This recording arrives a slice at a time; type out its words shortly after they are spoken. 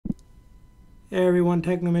Hey everyone,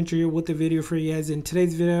 Technomentary here with a video for you guys. In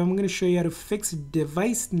today's video, I'm going to show you how to fix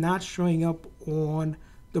device not showing up on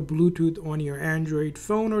the Bluetooth on your Android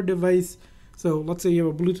phone or device. So let's say you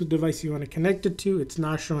have a Bluetooth device you want to connect it to, it's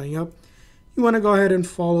not showing up. You want to go ahead and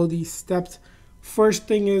follow these steps. First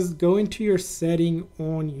thing is go into your setting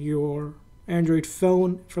on your Android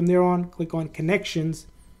phone. From there on, click on connections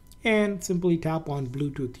and simply tap on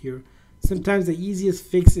Bluetooth here. Sometimes the easiest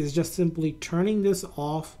fix is just simply turning this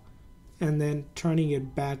off and then turning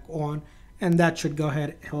it back on, and that should go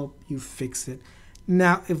ahead and help you fix it.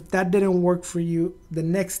 Now, if that didn't work for you, the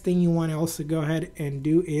next thing you want to also go ahead and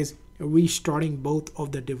do is restarting both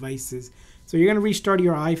of the devices. So you're going to restart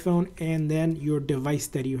your iPhone and then your device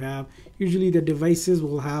that you have. Usually the devices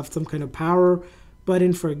will have some kind of power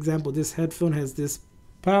button. For example, this headphone has this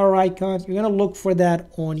power icon. You're going to look for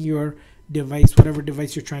that on your device, whatever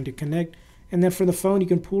device you're trying to connect. And then for the phone, you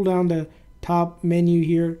can pull down the top menu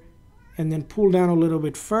here and then pull down a little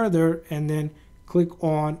bit further and then click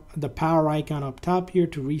on the power icon up top here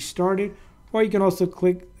to restart it. Or you can also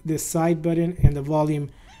click this side button and the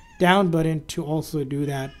volume down button to also do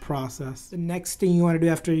that process. The next thing you want to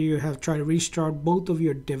do after you have tried to restart both of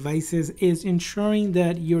your devices is ensuring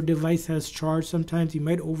that your device has charged. Sometimes you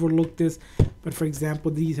might overlook this, but for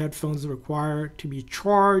example, these headphones require to be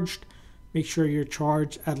charged. Make sure you're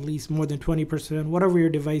charged at least more than 20%, whatever your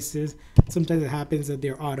device is. Sometimes it happens that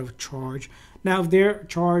they're out of charge. Now, if they're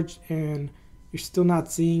charged and you're still not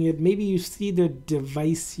seeing it, maybe you see the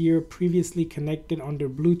device here previously connected under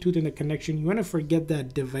Bluetooth in the connection. You want to forget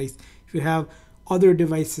that device. If you have other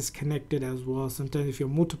devices connected as well, sometimes if you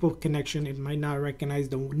have multiple connection, it might not recognize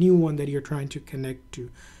the new one that you're trying to connect to.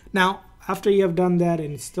 Now, after you have done that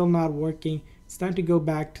and it's still not working, it's time to go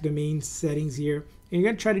back to the main settings here. And you're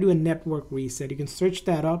going to try to do a network reset. You can search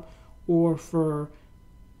that up, or for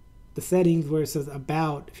the settings where it says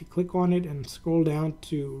about, if you click on it and scroll down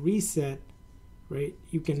to reset, right,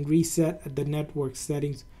 you can reset the network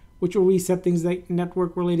settings, which will reset things like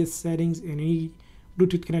network related settings and any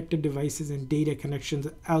Bluetooth connected devices and data connections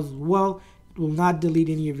as well. It will not delete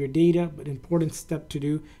any of your data, but important step to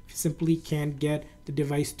do if you simply can't get the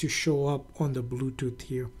device to show up on the Bluetooth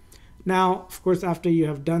here. Now, of course, after you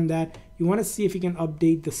have done that, you want to see if you can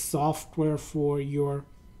update the software for your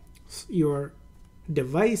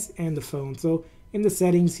device and the phone. So in the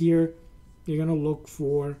settings here, you're going to look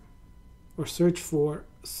for or search for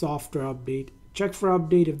software update. Check for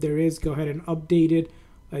update. If there is, go ahead and update it.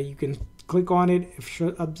 You can click on it. If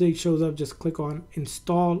update shows up, just click on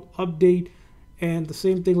install update. And the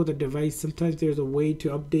same thing with the device. Sometimes there's a way to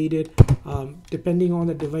update it depending on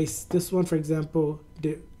the device. This one, for example,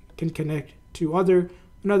 can connect to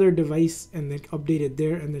another device and then update it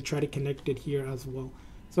there and then try to connect it here as well.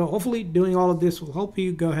 So hopefully doing all of this will help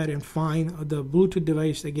you go ahead and find the Bluetooth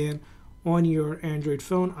device again on your Android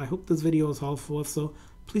phone. I hope this video was helpful. So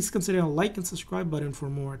please consider a like and subscribe button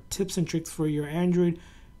for more tips and tricks for your Android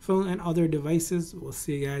phone and other devices. We'll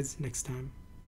see you guys next time.